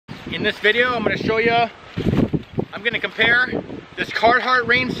In this video, I'm going to show you, I'm going to compare this Carhartt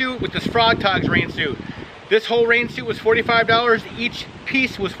rain suit with this Frogg Toggs rain suit. This whole rain suit was $45. Each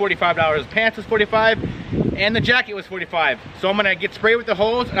piece was $45. The pants was $45 and the jacket was $45. So I'm going to get sprayed with the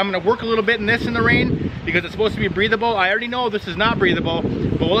hose and I'm going to work a little bit in this in the rain because it's supposed to be breathable. I already know this is not breathable,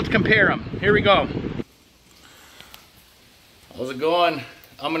 but let's compare them. Here we go. How's it going?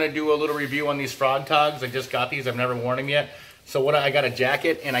 I'm going to do a little review on these Frogg Toggs. I just got these. I've never worn them yet. So I got a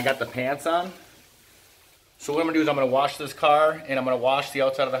jacket and I got the pants on. So what I'm going to do is I'm going to wash this car and I'm going to wash the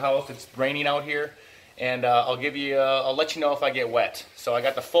outside of the house. It's raining out here. And I'll let you know if I get wet. So I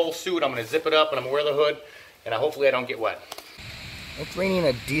got the full suit. I'm going to zip it up and I'm going to wear the hood. And hopefully I don't get wet. It's raining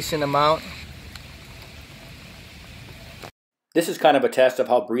a decent amount. This is kind of a test of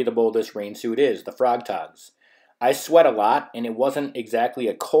how breathable this rain suit is, the Frogg Toggs. I sweat a lot and it wasn't exactly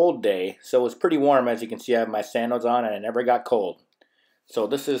a cold day. So it was pretty warm. As you can see, I have my sandals on and I never got cold. So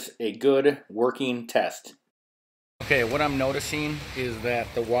this is a good working test. Okay, what I'm noticing is that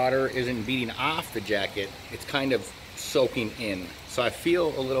the water isn't beating off the jacket, it's kind of soaking in. So I feel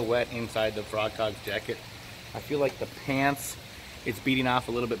a little wet inside the Frogg Toggs jacket. I feel like the pants, it's beating off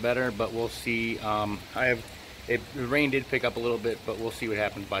a little bit better, but we'll see. The rain did pick up a little bit, but we'll see what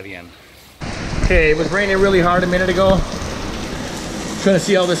happens by the end. Okay, it was raining really hard a minute ago. Trying to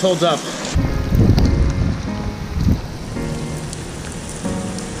see how this holds up.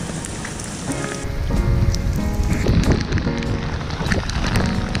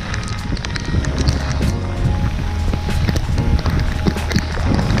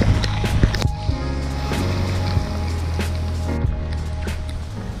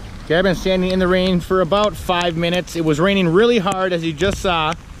 Okay, I've been standing in the rain for about 5 minutes. It was raining really hard, as you just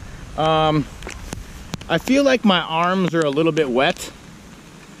saw. I feel like my arms are a little bit wet.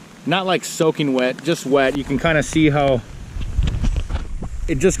 Not like soaking wet, just wet. You can kind of see how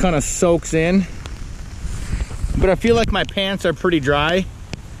it just kind of soaks in. But I feel like my pants are pretty dry.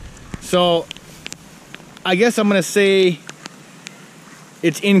 So I guess I'm gonna say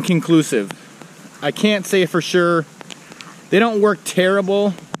it's inconclusive. I can't say for sure. They don't work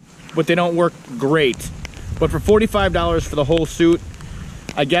terrible, but they don't work great. But for $45 for the whole suit,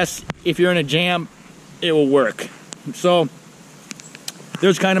 I guess if you're in a jam, it will work. So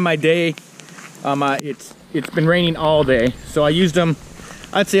there's kind of my day. It's been raining all day, so I used them,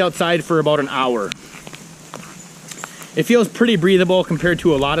 I'd say, outside for about an hour. It feels pretty breathable compared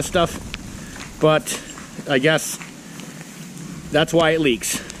to a lot of stuff, but I guess that's why it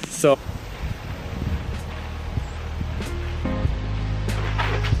leaks. So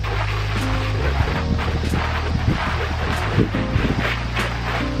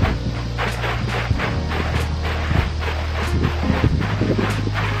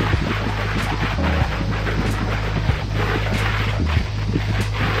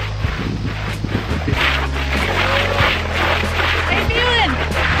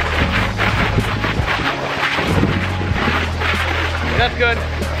that's good.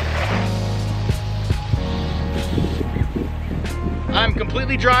 I'm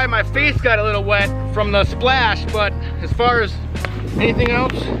completely dry. My face got a little wet from the splash, but as far as anything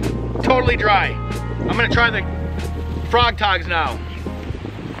else, totally dry. I'm gonna try the Frogg Toggs now.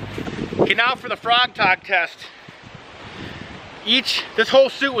 Okay, now for the Frogg Togg test. This whole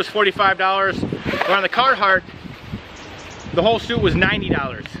suit was $45, but on the Carhartt, the whole suit was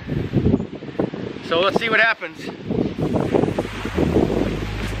 $90. So let's see what happens.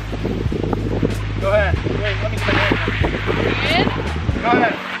 Go ahead. Wait, let me get my hand. Go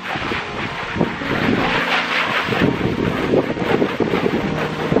ahead.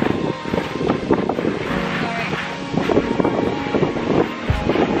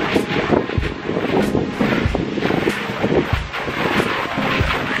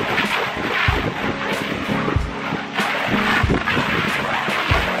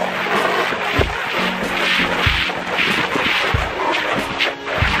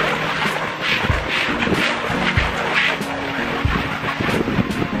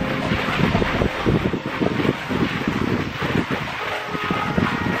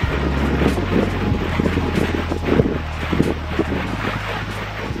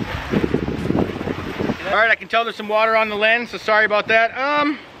 All right, I can tell there's some water on the lens, so sorry about that.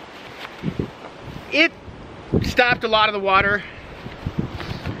 It stopped a lot of the water,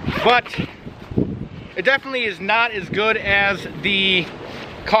 but it definitely is not as good as the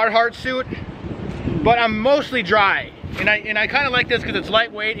Carhartt suit, but I'm mostly dry. And I kind of like this because it's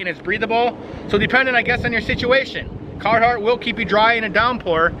lightweight and it's breathable. So depending, I guess, on your situation. Carhartt will keep you dry in a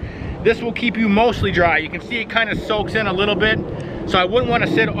downpour. This will keep you mostly dry. You can see it kind of soaks in a little bit. So I wouldn't want to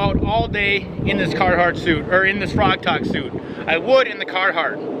sit out all day in this Carhartt suit, or in this Frogg Toggs suit. I would in the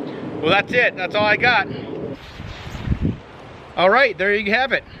Carhartt. Well, that's it. That's all I got. All right, there you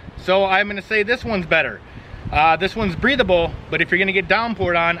have it. So I'm gonna say this one's better. This one's breathable, but if you're gonna get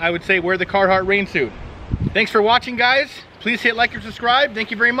downpoured on, I would say wear the Carhartt rain suit. Thanks for watching, guys. Please hit like or subscribe.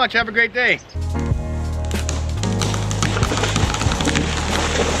 Thank you very much. Have a great day.